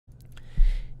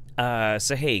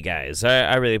So hey guys,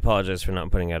 I really apologize for not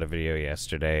putting out a video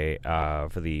yesterday,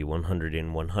 for the 100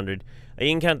 in 100. You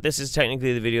can count this as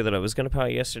technically the video that I was going to put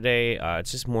out yesterday.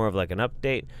 It's just more of like an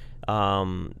update,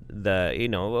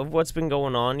 of what's been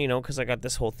going on, because I got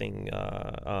this whole thing,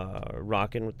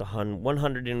 rocking with the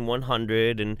 100 in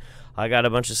 100, and I got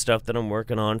a bunch of stuff that I'm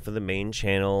working on for the main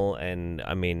channel, and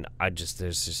I mean, there's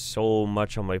just so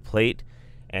much on my plate.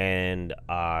 And,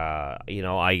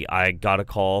 I got a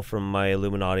call from my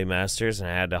Illuminati masters, and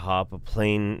I had to hop a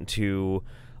plane to,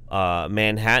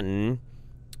 Manhattan.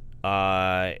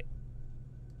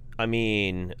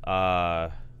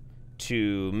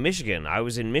 To Michigan. I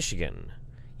was in Michigan.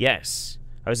 Yes,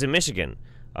 I was in Michigan.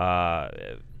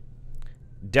 Definitely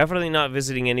not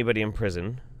visiting anybody in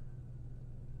prison.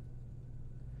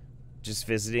 Just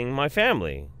visiting my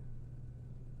family.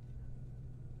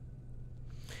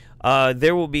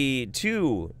 There will be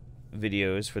 2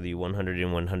 videos for the 100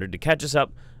 in 100 to catch us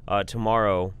up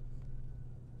tomorrow,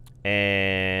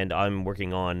 and I'm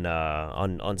working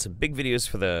on some big videos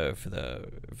for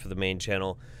the main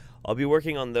channel. I'll be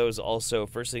working on those also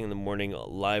first thing in the morning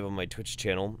live on my Twitch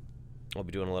channel. I'll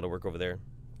be doing a lot of work over there.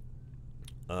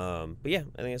 But yeah,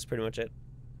 I think that's pretty much it.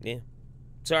 Yeah.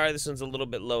 Sorry, this one's a little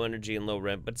bit low energy and low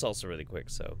rent, but it's also really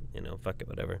quick, so fuck it,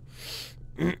 whatever.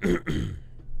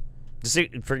 Just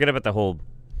forget about the whole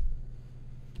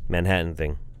Manhattan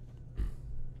thing.